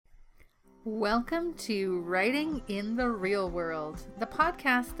Welcome to Writing in the Real World, the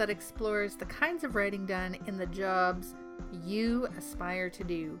podcast that explores the kinds of writing done in the jobs you aspire to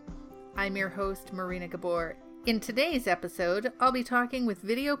do. I'm your host, Marina Gabor. In today's episode, I'll be talking with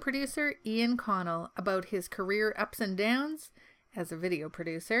video producer Ian Connell about his career ups and downs as a video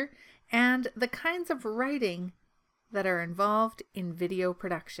producer and the kinds of writing that are involved in video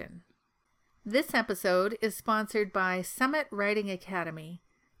production. This episode is sponsored by Summit Writing Academy.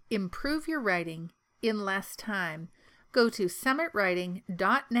 Improve your writing in less time. Go to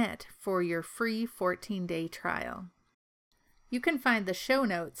summitwriting.net for your free 14-day trial. You can find the show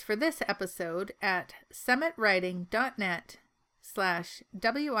notes for this episode at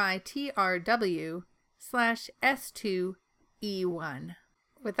summitwriting.net/WITRW/S2E1.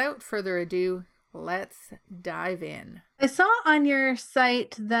 Without further ado, let's dive in. I saw on your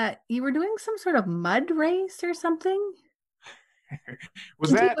site that you were doing some sort of mud race or something.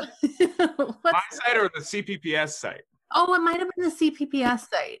 Was that my site or the CPPS site? Oh, it might have been the CPPS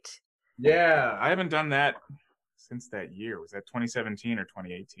site. Yeah, I haven't done that since that year. Was that 2017 or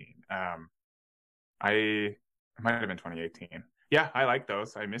 2018? It might have been 2018. Yeah, I like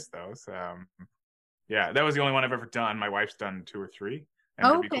those. I miss those. Yeah, that was the only one I've ever done. My wife's done 2 or 3. And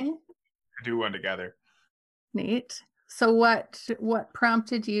okay. Cool to do one together. Neat. So what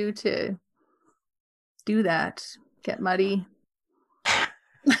prompted you to do that? Get muddy?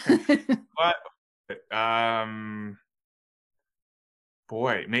 What?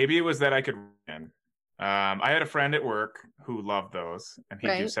 Boy, maybe it was that I could win. I had a friend at work who loved those, and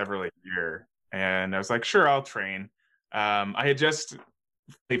he'd do several a year. And I was like, sure, I'll train. I had just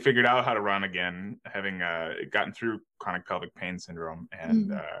figured out how to run again, having gotten through chronic pelvic pain syndrome.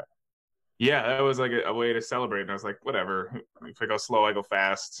 And yeah, that was like a way to celebrate. And I was like, whatever. If I go slow, I go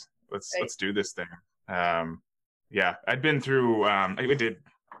fast. Let's do this thing. Yeah, I'd been through, I did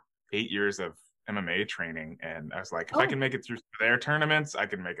 8 years of MMA training, and I was like, if I can make it through their tournaments, I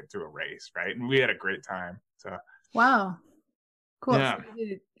can make it through a race, right? And we had a great time. So wow, cool. Yeah. So you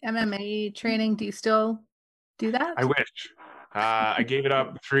did MMA training. Do you still do that? I wish. I gave it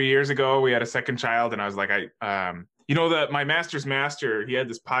up 3 years ago. We had a second child, and I was like, my master's master, he had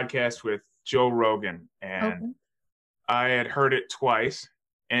this podcast with Joe Rogan, and I had heard it twice.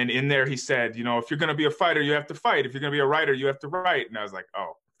 And in there, he said, if you're going to be a fighter, you have to fight. If you're going to be a writer, you have to write. And I was like,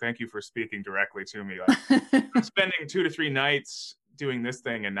 oh, thank you for speaking directly to me. Like, I'm spending 2 to 3 nights doing this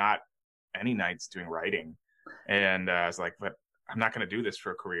thing and not any nights doing writing. And I was like, but I'm not going to do this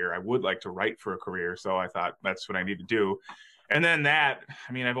for a career. I would like to write for a career. So I thought that's what I need to do. And then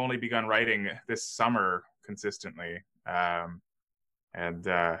I've only begun writing this summer consistently. Yeah,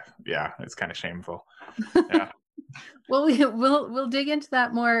 it's kind of shameful. Yeah. Well, we'll dig into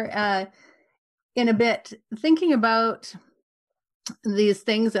that more in a bit. Thinking about these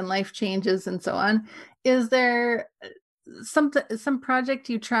things and life changes and so on, is there some project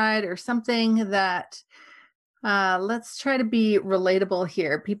you tried or something that let's try to be relatable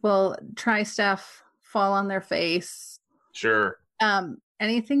here? People try stuff, fall on their face. Sure.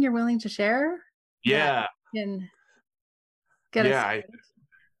 Anything you're willing to share? Yeah.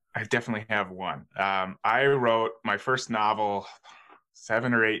 I definitely have one. I wrote my first novel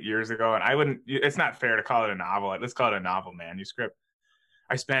 7 or 8 years ago, and it's not fair to call it a novel. Let's call it a novel manuscript.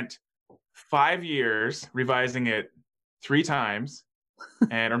 I spent 5 years revising it 3 times,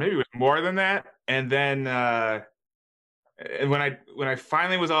 or maybe it was more than that. And then when I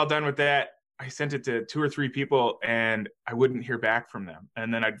finally was all done with that, I sent it to 2 or 3 people, and I wouldn't hear back from them.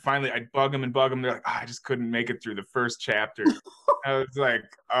 And then I'd bug them. They're like, I just couldn't make it through the first chapter. I was like,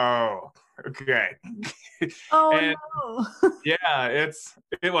 oh, okay. No. Yeah, it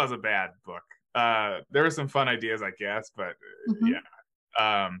was a bad book. There were some fun ideas, I guess, but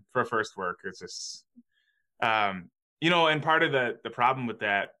yeah. For first work, it's just, and part of the problem with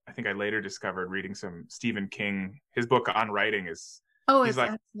that, I think I later discovered reading some Stephen King, his book on writing it's like,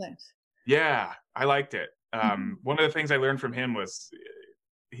 excellent. Yeah, I liked it. One of the things I learned from him was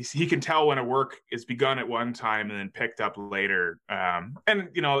he can tell when a work is begun at one time and then picked up later. And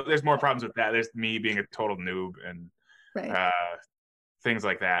there's more problems with that. There's me being a total noob and things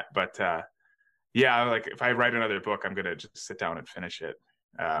like that. But yeah, like if I write another book, I'm gonna just sit down and finish it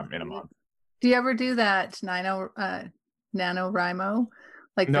in a month. Do you ever do that NaNoWriMo?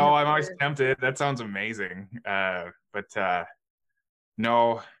 No, I'm always tempted. That sounds amazing. But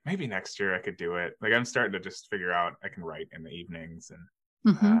no, maybe next year I could do it. Like I'm starting to just figure out I can write in the evenings and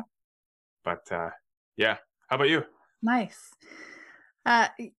but yeah. How about you? Nice.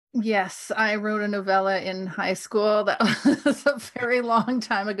 Yes, I wrote a novella in high school. That was a very long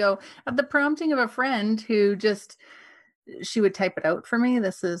time ago at the prompting of a friend who she would type it out for me.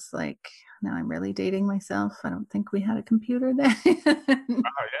 This is like now I'm really dating myself. I don't think we had a computer then. Oh,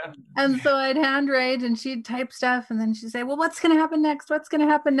 yeah. And so I'd handwrite and she'd type stuff and then she'd say, well, what's going to happen next? What's going to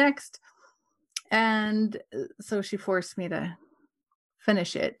happen next? And so she forced me to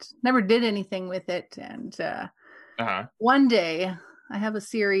finish it. Never did anything with it. And one day I have a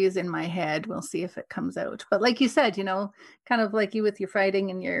series in my head. We'll see if it comes out. But like you said, you know, kind of like you with your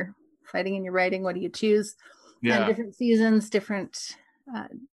fighting and your writing, what do you choose? Yeah. And different seasons, different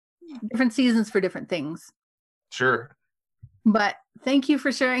seasons for different things. Sure. But thank you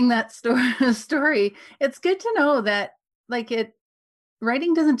for sharing that story. It's good to know that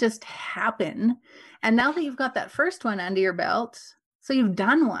writing doesn't just happen. And now that you've got that first one under your belt, so you've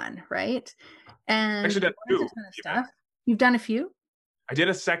done one, right? And actually done two. Stuff. You've done a few? I did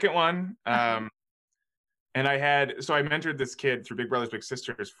a second one. And I mentored this kid through Big Brothers Big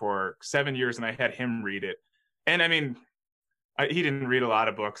Sisters for 7 years, and I had him read it. And I mean, he didn't read a lot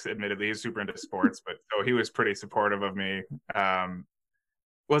of books, admittedly. He's super into sports, but so he was pretty supportive of me.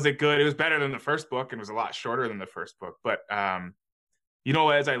 Was it good? It was better than the first book and was a lot shorter than the first book. But you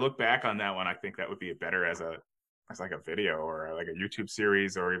know, as I look back on that one, I think that would be better as like a video or like a YouTube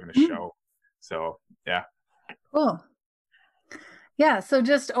series or even a show. So yeah. Cool. Yeah. So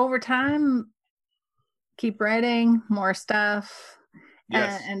just over time, keep writing more stuff.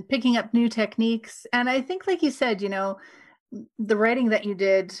 Yes. And picking up new techniques. And I think, like you said, you know, the writing that you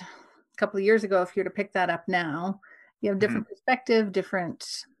did a couple of years ago, if you were to pick that up now, you have different perspective,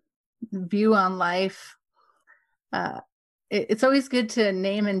 different view on life. It's always good to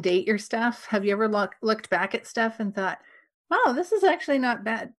name and date your stuff. Have you ever looked back at stuff and thought, wow, this is actually not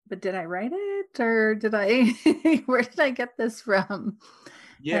bad, but did I write it or did I, where did I get this from?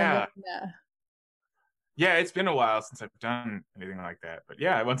 Yeah. Yeah, it's been a while since I've done anything like that. But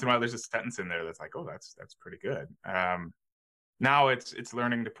yeah, once in a while there's a sentence in there that's like, oh, that's pretty good. Now it's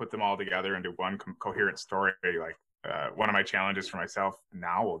learning to put them all together into one coherent story. Like one of my challenges for myself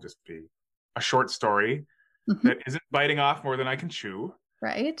now will just be a short story that isn't biting off more than I can chew.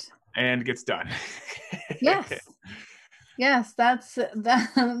 Right. And gets done. Yes. Yes, that's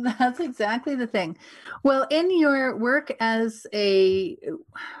exactly the thing. Well, in your work as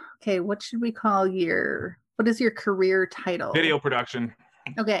what should we call what is your career title? Video production.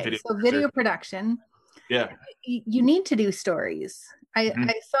 Okay, video production. Yeah. You need to do stories. I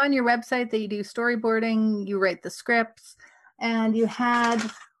saw on your website that you do storyboarding, you write the scripts, and you had,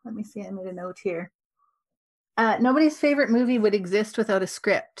 let me see, I made a note here. Nobody's favorite movie would exist without a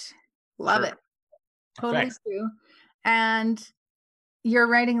script. Love it. Totally Thanks. true. And you're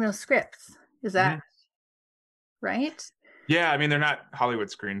writing those scripts. Is that right? Yeah, I mean, they're not Hollywood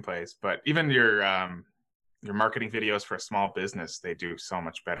screenplays, but even your marketing videos for a small business, they do so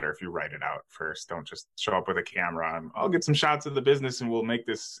much better if you write it out first. Don't just show up with a camera and I'll get some shots of the business and we'll make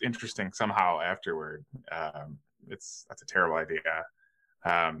this interesting somehow afterward. That's a terrible idea.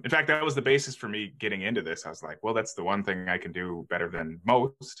 In fact, that was the basis for me getting into this. I was like, well, that's the one thing I can do better than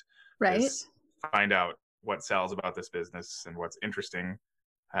most. Right. Is find out what sells about this business and what's interesting.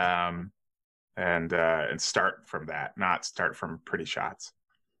 And start from that, not start from pretty shots.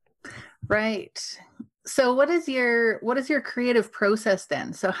 Right. So what is your creative process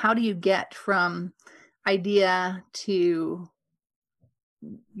then? So how do you get from idea to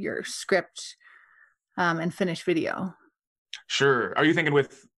your script and finished video? Sure. Are you thinking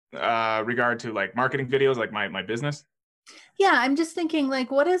with regard to like marketing videos, like my business? Yeah, I'm just thinking,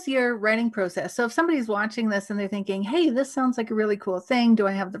 like, what is your writing process? So if somebody's watching this and they're thinking, hey, this sounds like a really cool thing. Do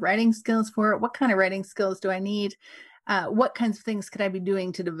I have the writing skills for it? What kind of writing skills do I need? What kinds of things could I be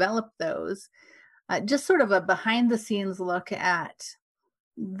doing to develop those? Just sort of a behind the scenes look at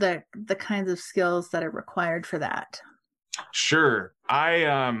the kinds of skills that are required for that. Sure.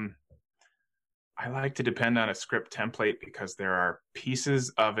 I like to depend on a script template because there are pieces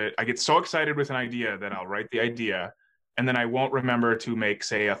of it. I get so excited with an idea that I'll write the idea and then I won't remember to make,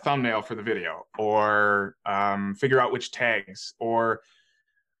 say, a thumbnail for the video or figure out which tags, or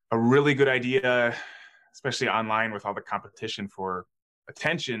a really good idea, especially online with all the competition for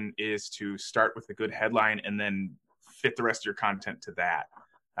attention, is to start with a good headline and then fit the rest of your content to that,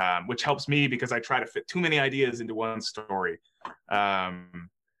 which helps me because I try to fit too many ideas into one story.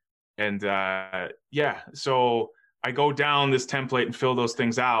 So I go down this template and fill those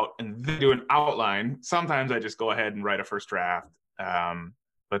things out and then do an outline. Sometimes I just go ahead and write a first draft,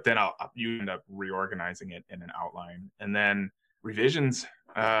 but then you end up reorganizing it in an outline. And then revisions.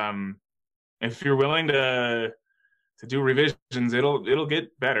 If you're willing to do revisions, it'll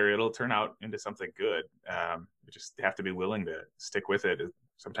get better. It'll turn out into something good. You just have to be willing to stick with it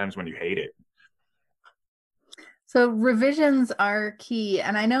sometimes when you hate it. So revisions are key.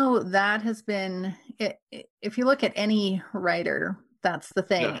 And I know that has been, if you look at any writer, that's the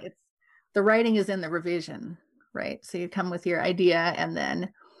thing. Yeah. It's the writing is in the revision, right? So you come with your idea, and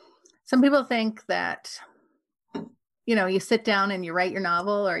then some people think that, you sit down and you write your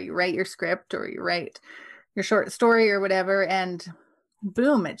novel, or you write your script, or you write your short story or whatever, and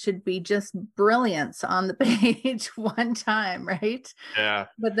boom, it should be just brilliance on the page one time, right? Yeah.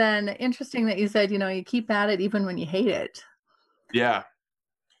 But then interesting that you said, you keep at it even when you hate it. Yeah.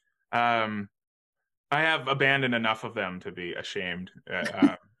 I have abandoned enough of them to be ashamed.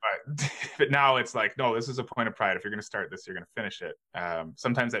 But now it's like, no, this is a point of pride. If you're going to start this, you're going to finish it.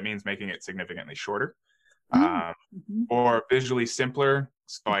 Sometimes that means making it significantly shorter, or visually simpler,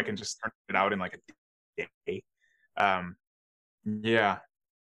 so I can just turn it out in like a day. Yeah.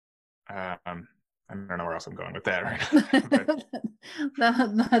 I don't know where else I'm going with that right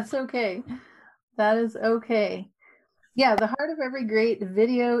now. That's okay. That is okay. Yeah, the heart of every great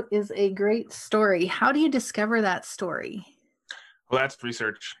video is a great story. How do you discover that story? Well, that's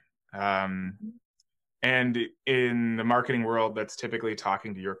research. And in the marketing world, that's typically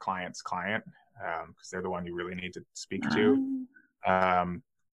talking to your client's client, because they're the one you really need to speak to.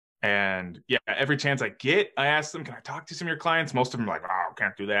 And yeah, every chance I get, I ask them, can I talk to some of your clients? Most of them are like, oh,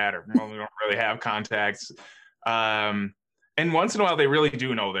 can't do that, or well, we don't really have contacts. And once in a while, they really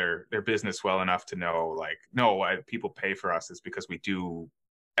do know their business well enough to know, like, no, why people pay for us is because we do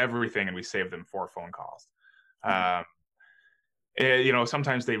everything and we save them 4 phone calls.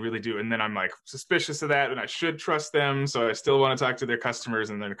 Sometimes they really do. And then I'm like suspicious of that, and I should trust them. So I still want to talk to their customers,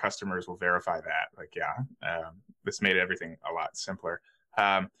 and then the customers will verify that. Like, this made everything a lot simpler.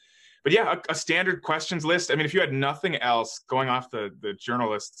 But yeah, a standard questions list. I mean, if you had nothing else, going off the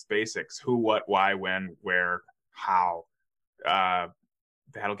journalist's basics, who, what, why, when, where, how,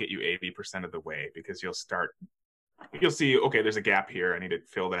 that'll get you 80% of the way, because you'll see, okay, there's a gap here, I need to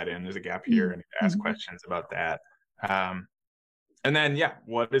fill that in. There's a gap here, I need to ask questions about that. And then,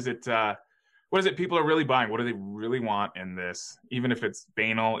 what is it people are really buying? What do they really want in this? Even if it's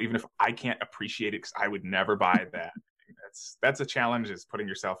banal, even if I can't appreciate it because I would never buy that. That's a challenge, is putting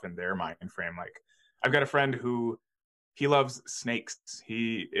yourself in their mind frame. Like, I've got a friend who, he loves snakes.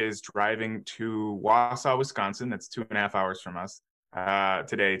 He is driving to Wausau, Wisconsin. That's 2.5 hours from us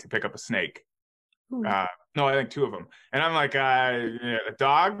today to pick up a snake. No, I think 2 of them. And I'm like, a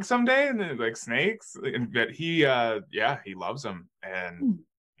dog someday, and then like snakes. But he loves them, and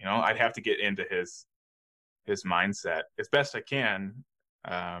I'd have to get into his mindset as best I can,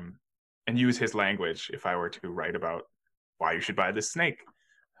 and use his language if I were to write about why you should buy this snake.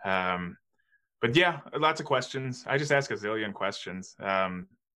 But yeah, lots of questions. I just ask a zillion questions. And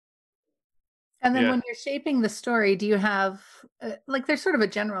then when you're shaping the story, do you have there's sort of a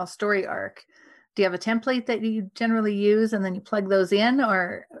general story arc? Do you have a template that you generally use, and then you plug those in,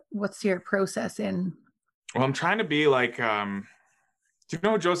 or what's your process in? Well, I'm trying to be like, do you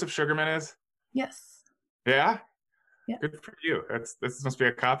know who Joseph Sugarman is? Yes. Yeah? Yeah. Good for you. This must be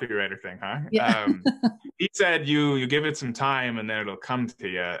a copywriter thing, huh? Yeah. He said you give it some time and then it'll come to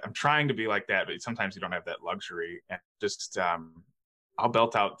you. I'm trying to be like that, but sometimes you don't have that luxury. And just I'll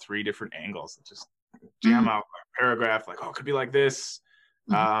belt out 3 different angles, just jam out a paragraph, like, oh, it could be like this.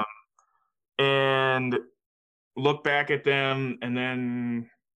 And look back at them, and then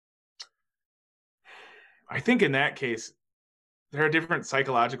I think in that case, there are different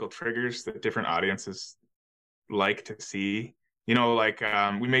psychological triggers that different audiences like to see. We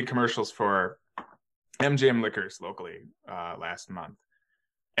made commercials for MGM Liquors locally last month,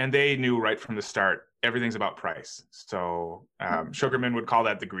 and they knew right from the start everything's about price. So Sugarman would call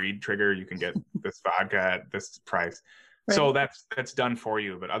that the greed trigger. You can get this vodka at this price. Right. So that's done for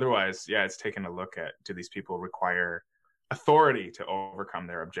you. But otherwise, it's taken a look at, do these people require authority to overcome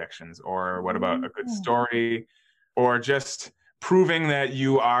their objections, or what about a good story, or just proving that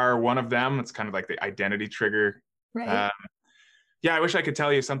you are one of them? It's kind of like the identity trigger. Right. I wish I could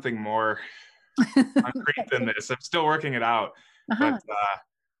tell you something more concrete than this. I'm still working it out. But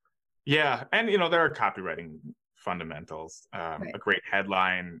and there are copywriting fundamentals. Right. A great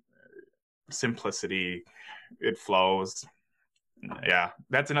headline, simplicity, it flows.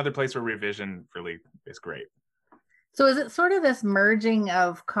 That's another place where revision really is great. So is it sort of this merging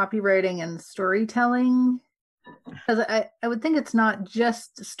of copywriting and storytelling? Because I would think it's not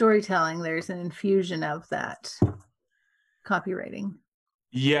just storytelling. There's an infusion of that copywriting.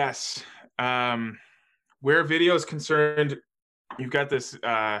 Yes. Where video is concerned, you've got this,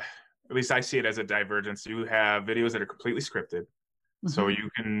 at least I see it as a divergence. You have videos that are completely scripted. So you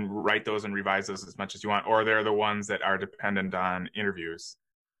can write those and revise those as much as you want, or they're the ones that are dependent on interviews.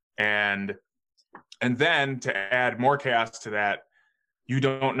 And And then to add more chaos to that, you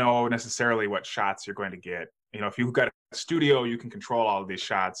don't know necessarily what shots you're going to get. If you've got a studio, you can control all of these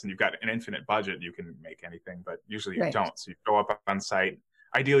shots, and you've got an infinite budget, you can make anything, but usually you don't. So you go up on site.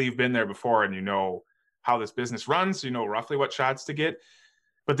 Ideally, you've been there before and you know how this business runs, so you know roughly what shots to get,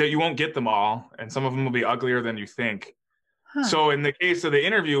 but that you won't get them all, and some of them will be uglier than you think. So in the case of the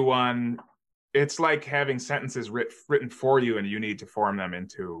interview one, it's like having sentences written for you, and you need to form them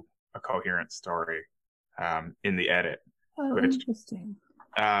into a coherent story in the edit. Interesting.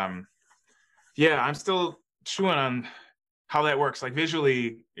 Yeah, I'm still chewing on how that works. Like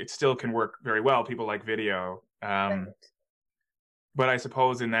visually, it still can work very well. People like video. But I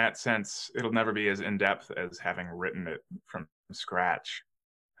suppose in that sense, it'll never be as in-depth as having written it from scratch.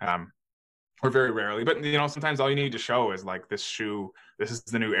 Or very rarely. But, sometimes all you need to show is like this shoe. This is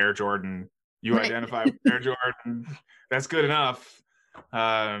the new Air Jordan. You identify with Air Jordan. That's good enough.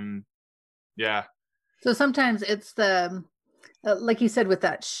 Yeah. So sometimes it's the, like you said, with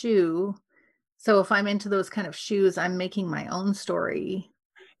that shoe. So if I'm into those kind of shoes, I'm making my own story.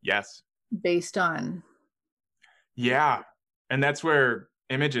 Yes. Based on. Yeah. And that's where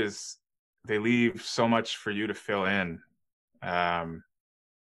images, they leave so much for you to fill in.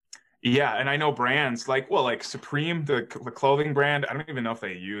 Yeah. And I know brands like Supreme, the clothing brand, I don't even know if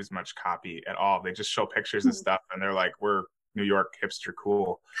they use much copy at all. They just show pictures of stuff and they're like, we're New York hipster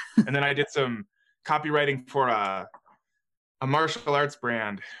cool. And then I did some copywriting for a martial arts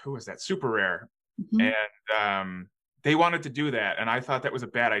brand. Who was that? Super Rare. And they wanted to do that. And I thought that was a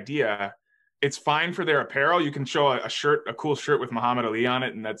bad idea. It's fine for their apparel. You can show a cool shirt with Muhammad Ali on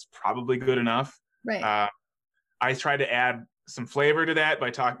it, and that's probably good enough. Right. I tried to add some flavor to that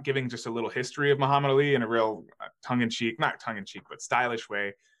by giving just a little history of Muhammad Ali in a real not tongue-in-cheek, but stylish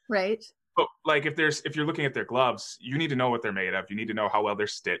way. Right. But like if you're looking at their gloves, you need to know what they're made of. You need to know how well they're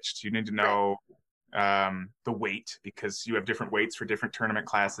stitched. You need to know the weight, because you have different weights for different tournament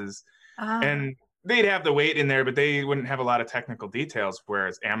classes. And they'd have the weight in there, but they wouldn't have a lot of technical details,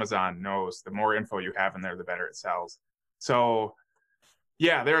 whereas Amazon knows the more info you have in there, the better it sells. So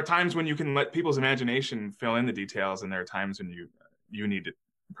yeah, there are times when you can let people's imagination fill in the details, and there are times when you need to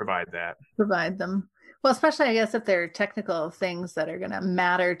provide them. Well, especially I guess if there are technical things that are going to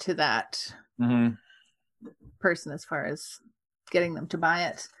matter to that person as far as getting them to buy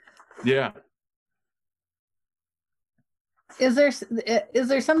it. Yeah. Is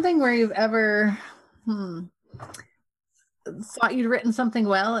there something where you've ever thought you'd written something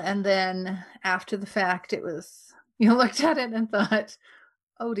well, and then after the fact it was, you looked at it and thought,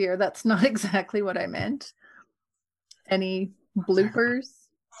 oh dear, that's not exactly what I meant? Any bloopers?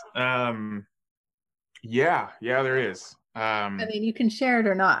 Yeah, there is. I mean, you can share it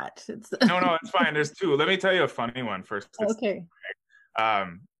or not. No, it's fine. There's two. Let me tell you a funny one first. Okay.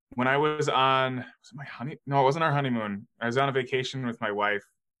 When I was on, it wasn't our honeymoon. I was on a vacation with my wife.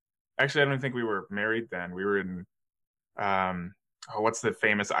 Actually, I don't think we were married then. We were in, what's the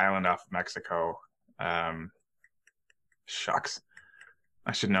famous island off of Mexico? Shucks.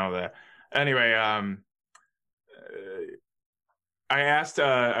 I should know that. Anyway, I asked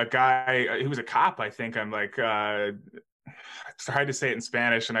a guy, he was a cop, I think. I'm like, I tried to say it in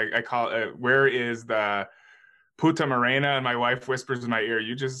Spanish, and I call it, where is the Puta Morena? And my wife whispers in my ear,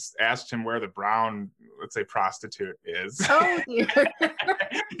 you just asked him where the brown, let's say, prostitute is. Oh, dear.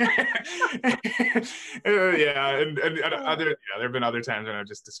 Yeah, and there have been other times when I've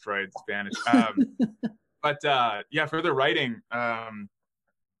just destroyed Spanish. But for the writing,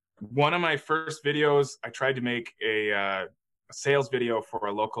 one of my first videos, I tried to make a sales video for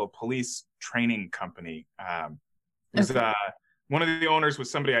a local police training company. One of the owners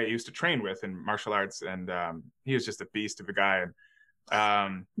was somebody I used to train with in martial arts, and he was just a beast of a guy,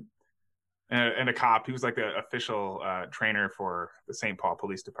 and a cop. He was like the official trainer for the St. Paul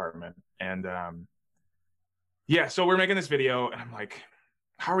Police Department. And so we're making this video, and I'm like,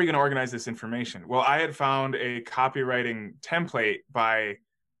 how are we going to organize this information? Well, I had found a copywriting template by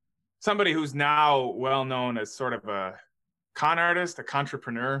somebody who's now well known as sort of a con artist, a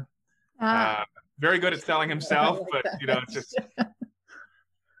contrepreneur. Very good at selling himself, but it's just.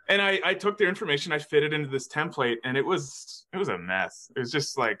 And I took their information, I fit it into this template, and it was a mess. It was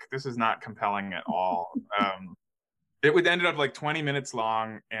just like, this is not compelling at all. It would ended up like 20 minutes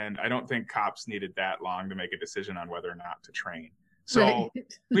long, and I don't think cops needed that long to make a decision on whether or not to train. So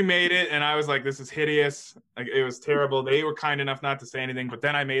we made it, and I was like, this is hideous. Like, it was terrible. They were kind enough not to say anything, but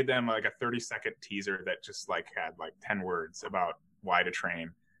then I made them like a 30-second teaser that just like had like 10 words about why to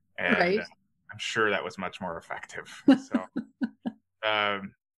train. And I'm sure that was much more effective. So, that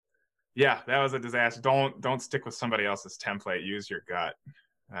was a disaster. Don't stick with somebody else's template. Use your gut.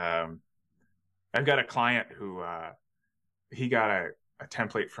 I've got a client who he got a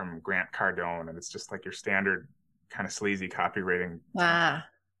template from Grant Cardone, and it's just like your standard kind of sleazy copywriting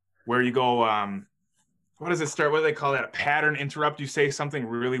where you go, what does it start? What do they call that? A pattern interrupt. You say something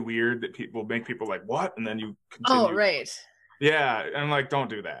really weird that people make people like, what? And then you continue. Oh, right. Yeah. And I'm like, don't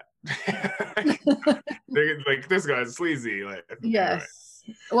do that. Like, this guy's sleazy. Like, yes.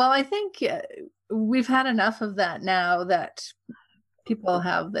 Anyway. Well, I think we've had enough of that now that people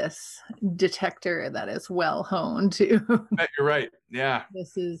have this detector that is well honed too. You're right. Yeah.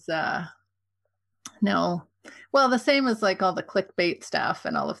 This is no. Well, the same as like all the clickbait stuff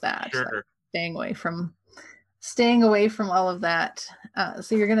and all of that. Sure. Like staying away from all of that.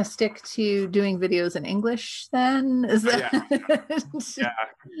 So you're going to stick to doing videos in English then? Is that? Yeah.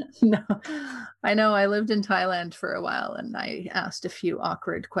 No, I know I lived in Thailand for a while and I asked a few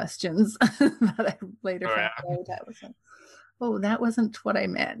awkward questions that I later found out I was like, oh, that wasn't what I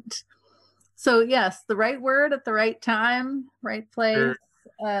meant. So yes, the right word at the right time, right place,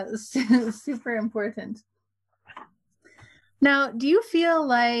 super important. Now, do you feel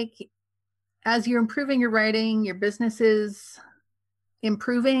like as you're improving your writing, your business is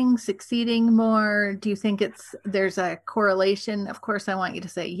improving, succeeding more? Do you think there's a correlation? Of course, I want you to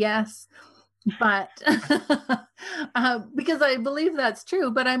say yes, but because I believe that's true,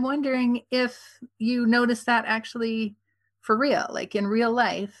 but I'm wondering if you notice that actually for real, like in real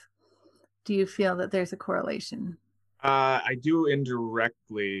life, do you feel that there's a correlation? I do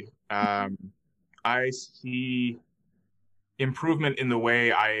indirectly. I see improvement in the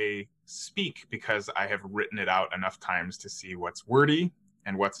way I speak because I have written it out enough times to see what's wordy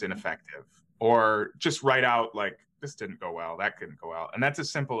and what's ineffective, or just write out like, this didn't go well, that couldn't go well. And that's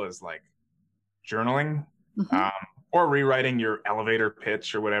as simple as like journaling, or rewriting your elevator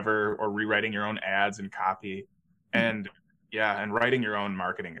pitch or whatever, or rewriting your own ads and copy. And and writing your own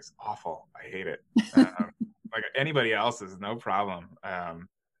marketing is awful. I hate it. Like anybody else is no problem.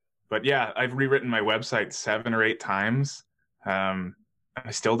 But yeah, I've rewritten my website 7 or 8 times.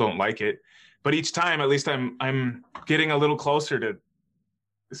 I still don't like it, but each time, at least I'm getting a little closer to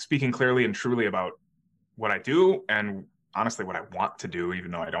speaking clearly and truly about what I do and honestly what I want to do,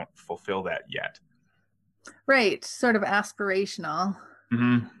 even though I don't fulfill that yet. Right. Sort of aspirational.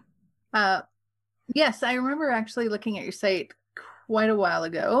 Yes, I remember actually looking at your site quite a while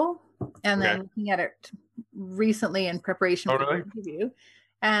ago and then looking at it recently in preparation for the interview.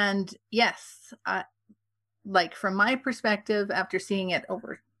 And yes, like from my perspective, after seeing it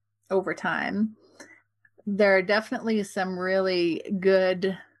over time, there are definitely some really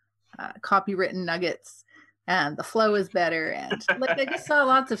good copywritten nuggets, and the flow is better. And like I just saw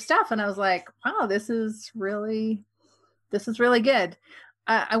lots of stuff, and I was like, "Wow, this is really good."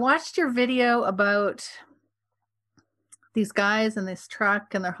 I watched your video about these guys in this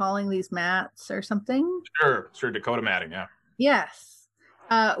truck, and they're hauling these mats or something. Sure, Dakota matting, yeah. Yes,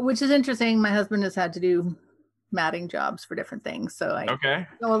 which is interesting. My husband has had to do matting jobs for different things, so I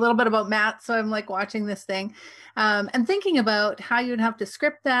know a little bit about mats. So I'm like watching this thing and thinking about how you'd have to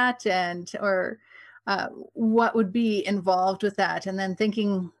script that or what would be involved with that, and then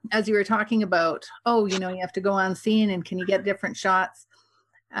thinking as you were talking about, you have to go on scene and can you get different shots.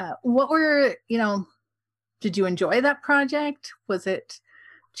 What were, did you enjoy that project? Was it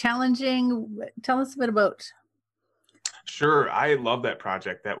challenging? Tell us a bit about. Sure, I love that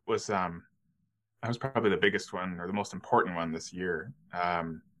project. That was probably the biggest one or the most important one this year.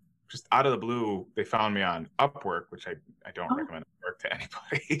 Just out of the blue, they found me on Upwork, which I don't recommend Upwork to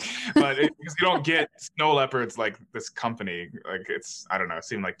anybody, but because you don't get snow leopards like this company, like it's, I don't know, it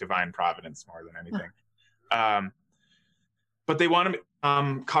seemed like divine providence more than anything. But they want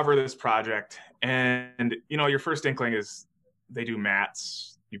to cover this project, and your first inkling is they do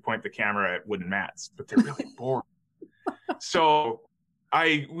mats. You point the camera at wooden mats, but they're really boring. So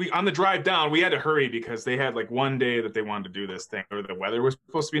we on the drive down, we had to hurry because they had like one day that they wanted to do this thing, or the weather was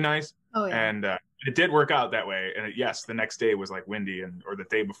supposed to be nice. And it did work out that way. And yes, the next day was like windy, or the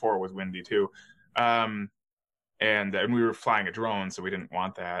day before was windy too. And we were flying a drone, so we didn't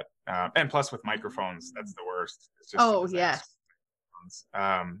want that. And plus with microphones, that's the worst. It's just yes.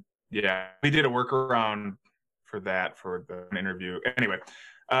 We did a workaround for that for the interview. Anyway,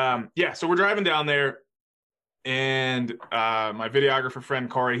 so we're driving down there. And my videographer friend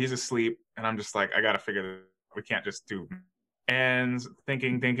Corey, he's asleep, and I'm just like, I gotta figure this. We can't just do. And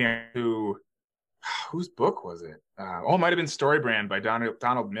thinking whose book was it? It might have been Storybrand by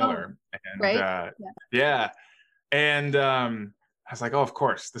Donald Miller. And I was like, of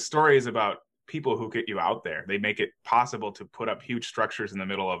course, the story is about people who get you out there. They make it possible to put up huge structures in the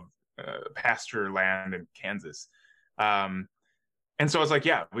middle of pasture land in Kansas. And so I was like,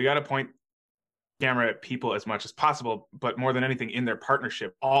 we got to point camera at people as much as possible, but more than anything in their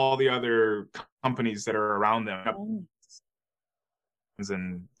partnership, all the other companies that are around them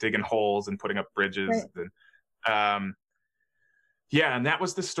and digging holes and putting up bridges. Right. And yeah, and that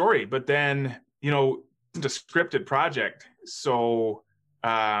was the story. But then, you know, it's a scripted project. So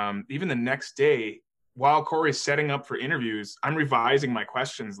even the next day, while Corey's setting up for interviews, I'm revising my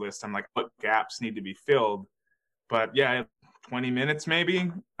questions list. I'm like, what gaps need to be filled? But yeah, 20 minutes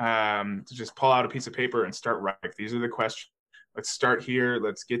maybe to just pull out a piece of paper and start writing. These are the questions. Let's start here.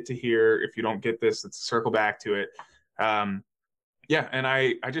 Let's get to here. If you don't get this, let's circle back to it. Yeah, and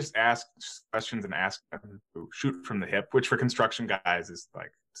I just ask questions and ask them to shoot from the hip, which for construction guys is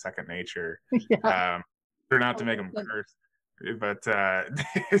like second nature. Yeah. Not to make them curse, but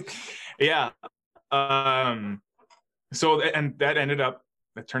yeah. So and that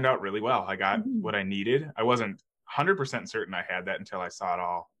turned out really well. I got what I needed. I wasn't 100% certain I had that until I saw it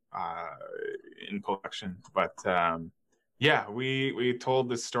all in production. But yeah, we told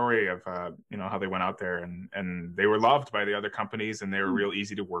this story of you know, how they went out there and they were loved by the other companies, and they were real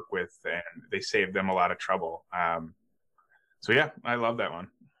easy to work with, and they saved them a lot of trouble. So yeah, I love that one.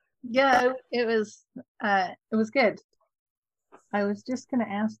 Yeah, it was good. I was just going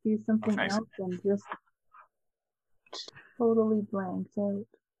to ask you something else and just totally blanked out.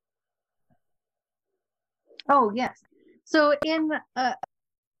 Oh, yes. So in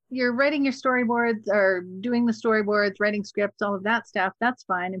you're writing your storyboards or doing the storyboards, writing scripts, all of that stuff, that's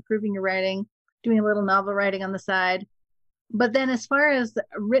fine. Improving your writing, doing a little novel writing on the side. But then as far as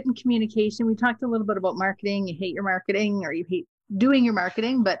written communication, we talked a little bit about marketing. You hate your marketing, or you hate doing your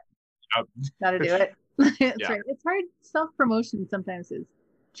marketing, but got to do it. That's right. It's hard. Self-promotion sometimes is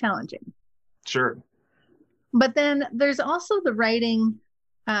challenging. Sure. But then there's also the writing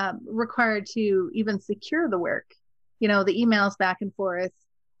required to even secure the work. You know, the emails back and forth,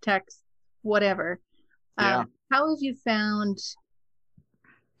 text, whatever. How have you found,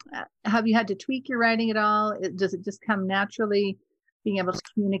 have you had to tweak your writing at all? Does it just come naturally, being able to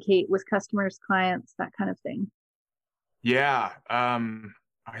communicate with customers, clients, that kind of thing? Yeah.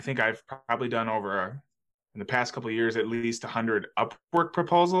 I think I've probably done in the past couple of years, at least 100 Upwork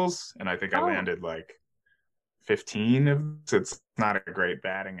proposals. And I think I landed like 15 of them. So it's not a great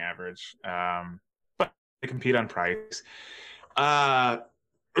batting average. But they compete on price.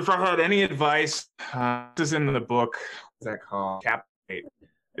 If I had any advice, this is in the book, what's that called? Captivate.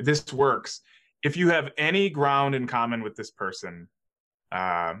 This works. If you have any ground in common with this person,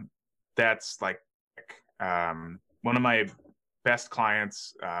 that's like one of my best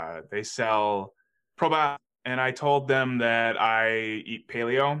clients. They sell probiotics, and I told them that I eat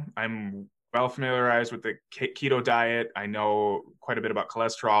paleo. I'm well familiarized with the keto diet. I know quite a bit about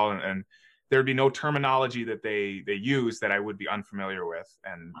cholesterol, and there'd be no terminology that they use that I would be unfamiliar with.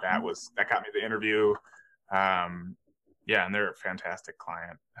 And that got me the interview. Yeah, and they're a fantastic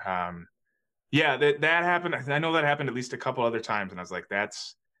client. Yeah, that happened. I know that happened at least a couple other times, and I was like,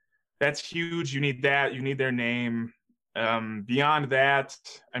 that's huge. You need that. You need their name. Beyond that,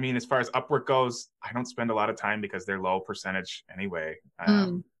 I mean, as far as Upwork goes, I don't spend a lot of time because they're low percentage anyway.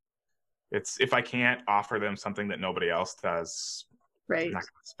 It's, if I can't offer them something that nobody else does, right, I'm not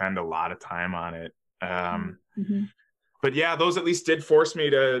going to spend a lot of time on it. But yeah, those at least did force me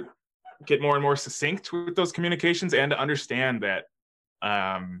to get more and more succinct with those communications, and to understand that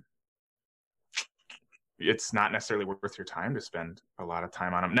it's not necessarily worth your time to spend a lot of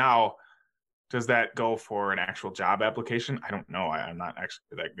time on them. Now, does that go for an actual job application? I don't know. I'm not actually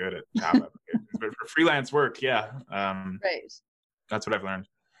that good at job applications, but for freelance work, yeah. Right. That's what I've learned.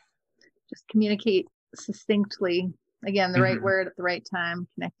 Just communicate succinctly. Again, the right word at the right time,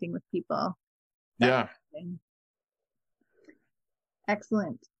 connecting with people. Yeah.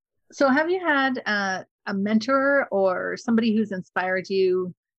 Excellent. So have you had a mentor or somebody who's inspired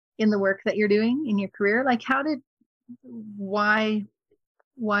you in the work that you're doing in your career? Like,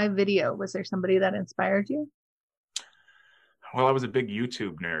 why video? Was there somebody that inspired you? Well, I was a big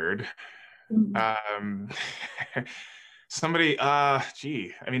YouTube nerd. Somebody, I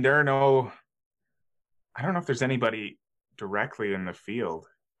mean, I don't know if there's anybody directly in the field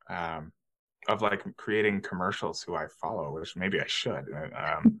of like creating commercials who I follow, which maybe I should.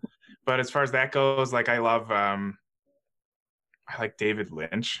 But as far as that goes, like I like David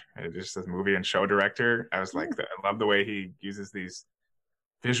Lynch, just a movie and show director. I was like, I love the way he uses these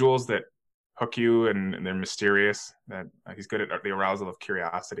visuals that hook you, and they're mysterious. That he's good at the arousal of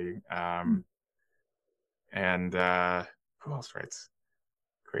curiosity. And who else writes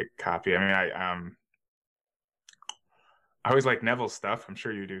great copy? I mean, I always like Neville's stuff. I'm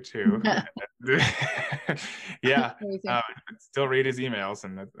sure you do too. Yeah. Still read his emails,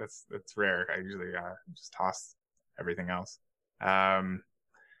 and that's rare. I usually just toss everything else.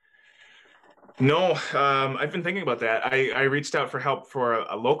 No, I've been thinking about that. I reached out for help for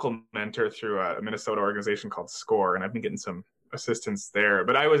a local mentor through a Minnesota organization called SCORE, and I've been getting some assistance there.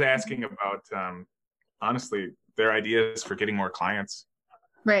 But I was asking about, honestly, their ideas for getting more clients.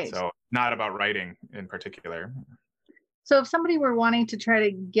 Right. So not about writing in particular. So if somebody were wanting to try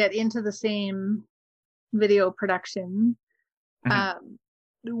to get into the same video production,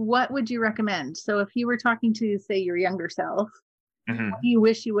 what would you recommend? So if you were talking to, say, your younger self, what do you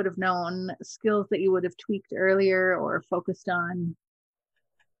wish you would have known, skills that you would have tweaked earlier or focused on?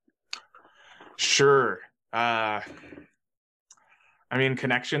 Sure. I mean,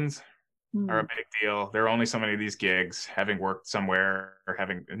 connections are a big deal. There are only so many of these gigs. Having worked somewhere or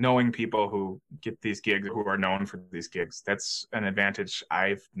knowing people who get these gigs, who are known for these gigs, that's an advantage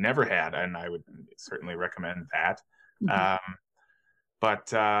I've never had, and I would certainly recommend that.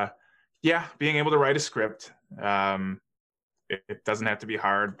 But yeah, being able to write a script. It doesn't have to be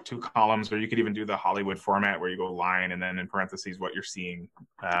hard. 2 columns, or you could even do the Hollywood format where you go line and then in parentheses what you're seeing.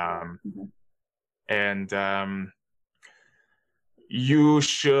 And you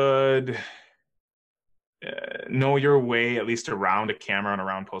should know your way at least around a camera and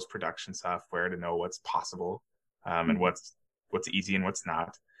around post-production software to know what's possible, and what's easy and what's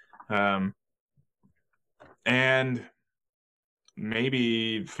not. And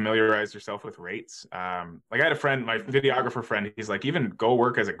maybe familiarize yourself with rates. Like I had a friend, my videographer friend, he's like, even go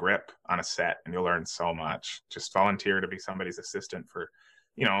work as a grip on a set and you'll learn so much. Just volunteer to be somebody's assistant for,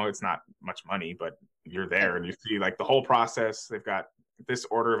 it's not much money, but you're there and you see like the whole process. They've got this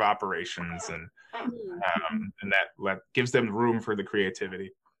order of operations, and that gives them room for the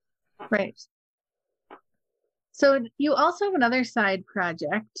creativity. Right. So you also have another side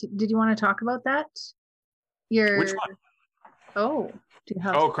project. Did you want to talk about that? Which one?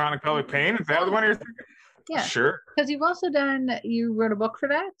 Chronic pelvic pain? Is that the one you're thinking? Yeah. Sure. Because you wrote a book for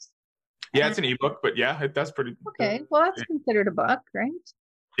that? Yeah, it's an ebook, but yeah, that's pretty. Okay. Well, that's considered a book, right?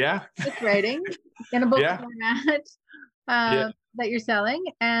 Yeah. It's writing in a book format that you're selling.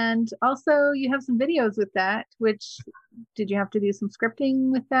 And also you have some videos with that, which did you have to do some scripting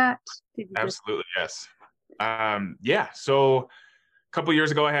with that? Absolutely, yes. So a couple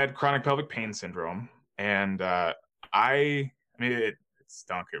years ago I had chronic pelvic pain syndrome, and it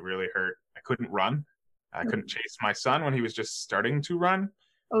stunk. It really hurt. I couldn't run. I couldn't chase my son when he was just starting to run.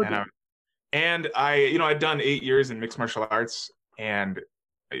 I'd done 8 years in mixed martial arts, and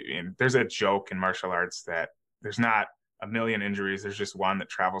there's a joke in martial arts that there's not a million injuries. There's just one that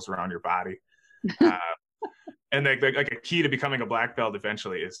travels around your body. And like a key to becoming a black belt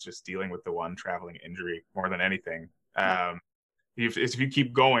eventually is just dealing with the one traveling injury more than anything. If you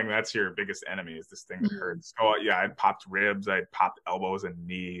keep going, that's your biggest enemy, is this thing that hurts. So yeah, I'd popped ribs, I'd popped elbows and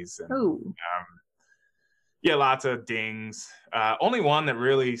knees, and lots of dings. Only one that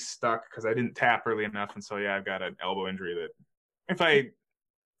really stuck because I didn't tap early enough, and so yeah, I've got an elbow injury that if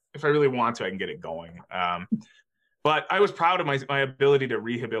I really want to, I can get it going. But I was proud of my ability to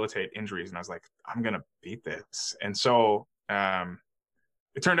rehabilitate injuries, and I was like, I'm gonna beat this. And so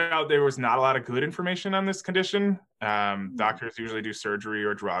it turned out there was not a lot of good information on this condition. Doctors usually do surgery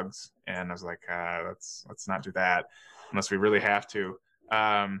or drugs, and I was like, let's not do that unless we really have to.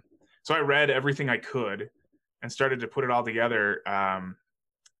 So I read everything I could and started to put it all together.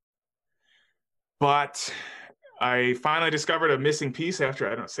 But I finally discovered a missing piece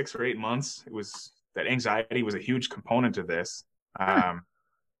after 6 or 8 months. It was that anxiety was a huge component of this. And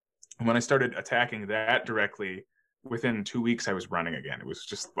when I started attacking that directly, within 2 weeks, I was running again. It was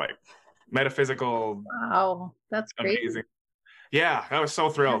just like metaphysical. Wow, that's amazing. Crazy. Yeah, I was so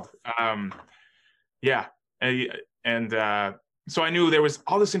thrilled. So I knew there was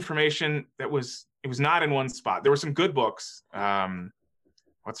all this information it was not in one spot. There were some good books.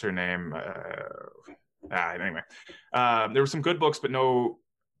 What's her name? Anyway, there were some good books, but no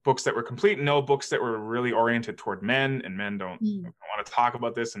books that were complete, no books that were really oriented toward men, and men don't want to talk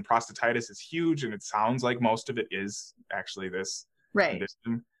about this. And prostatitis is huge, and it sounds like most of it is actually this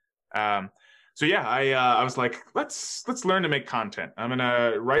condition. So yeah, I was like, let's learn to make content. I'm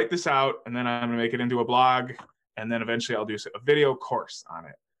gonna write this out, and then I'm gonna make it into a blog, and then eventually I'll do a video course on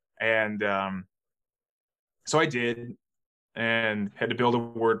it. And so I did, and had to build a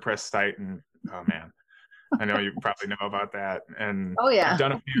WordPress site, and oh man, I know you probably know about that. And I've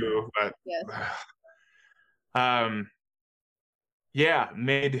done a few, but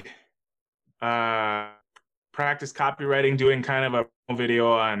made practice copywriting, doing kind of a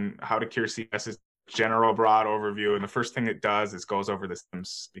video on how to cure CS is general broad overview. And the first thing it does is goes over the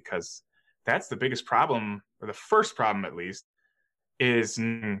symptoms, because that's the biggest problem, or the first problem at least, is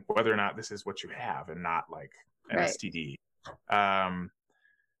whether or not this is what you have and not like an STD.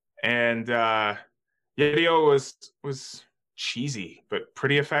 Video was cheesy but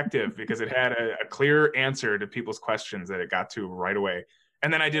pretty effective because it had a clear answer to people's questions that it got to right away.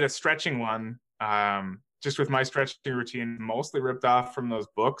 And then I did a stretching one, just with my stretching routine, mostly ripped off from those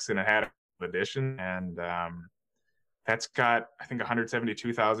books, and it had an edition, and that's got, I think,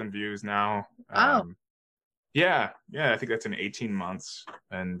 172,000 views now. Wow. Yeah, I think that's in 18 months,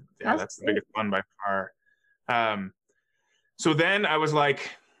 and that's the biggest one by far. So then I was like,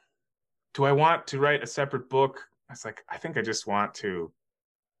 do I want to write a separate book? I was like, I think I just want to,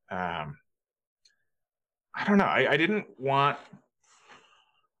 I don't know. I didn't want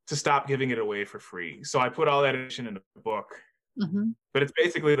to stop giving it away for free. So I put all that edition in the book, but it's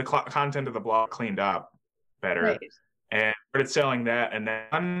basically the content of the blog cleaned up better. Right. And started selling that, and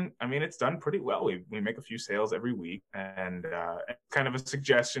then it's done pretty well. We make a few sales every week, and kind of a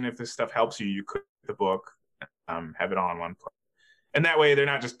suggestion, if this stuff helps you, you could the book, have it all in one place, and that way they're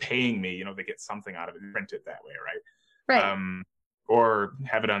not just paying me. They get something out of it, print it that way, right? Or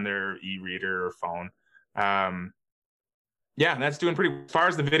have it on their e-reader or phone. That's doing pretty. As far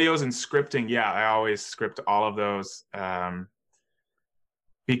as the videos and scripting, I always script all of those.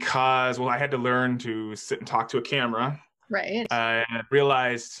 Because, I had to learn to sit and talk to a camera. Right. And I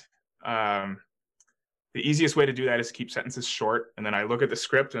realized the easiest way to do that is to keep sentences short. And then I look at the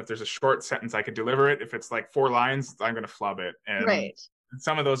script, and if there's a short sentence, I could deliver it. If it's like 4 lines, I'm going to flub it. And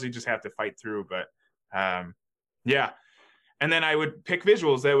some of those you just have to fight through. But And then I would pick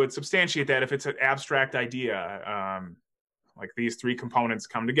visuals that would substantiate that. If it's an abstract idea, like these 3 components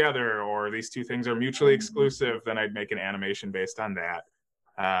come together, or these 2 things are mutually exclusive, then I'd make an animation based on that.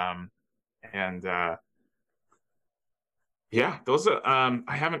 Those I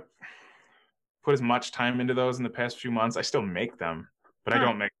haven't put as much time into those in the past few months. I still make them, but I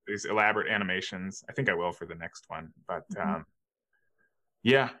don't make these elaborate animations. I think I will for the next one, but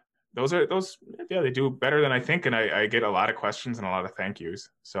they do better than I think, and I get a lot of questions and a lot of thank yous,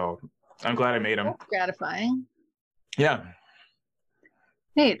 so I'm glad I made them. That's gratifying.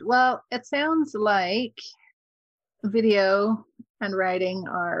 Neat. Well, it sounds like video and writing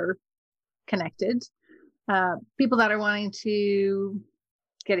are connected. People that are wanting to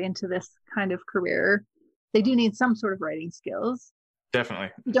get into this kind of career, they do need some sort of writing skills.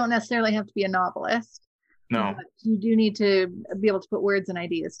 Definitely. You don't necessarily have to be a novelist. No. But you do need to be able to put words and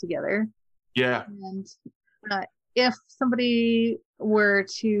ideas together. Yeah. And if somebody were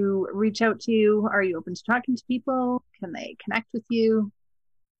to reach out to you, are you open to talking to people? Can they connect with you?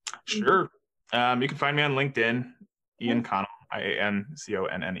 Sure. You can find me on LinkedIn, Ian Connell,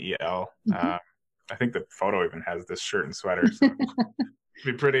 IANCONNEL. I think the photo even has this shirt and sweater, so it'd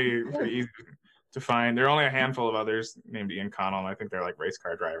be pretty easy to find. There are only a handful of others named Ian Connell, and I think they're like race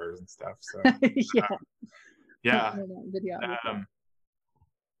car drivers and stuff. So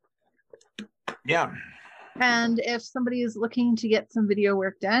And if somebody is looking to get some video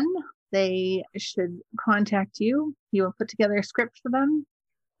work done, they should contact you. You will put together a script for them.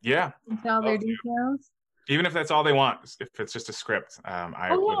 Yeah. And all their details. Even if that's all they want, if it's just a script.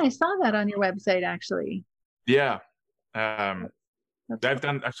 I saw that on your website, actually. Yeah. I've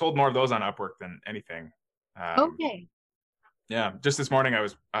sold more of those on Upwork than anything. Okay. Yeah. Just this morning, I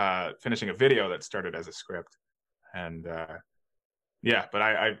was finishing a video that started as a script. And but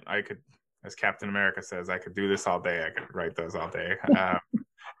I could, as Captain America says, I could do this all day. I could write those all day.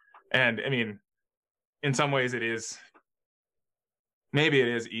 And I mean, in some ways maybe it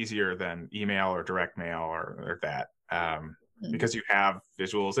is easier than email or direct mail or that, because you have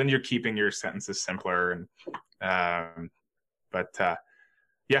visuals and you're keeping your sentences simpler. And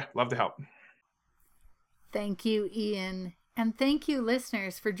love to help. Thank you, Ian. And thank you,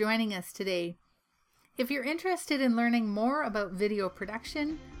 listeners, for joining us today. If you're interested in learning more about video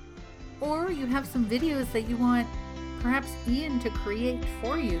production, or you have some videos that you want perhaps Ian to create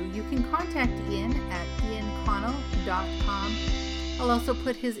for you, you can contact Ian at ianconnell.com. I'll also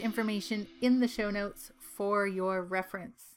put his information in the show notes for your reference.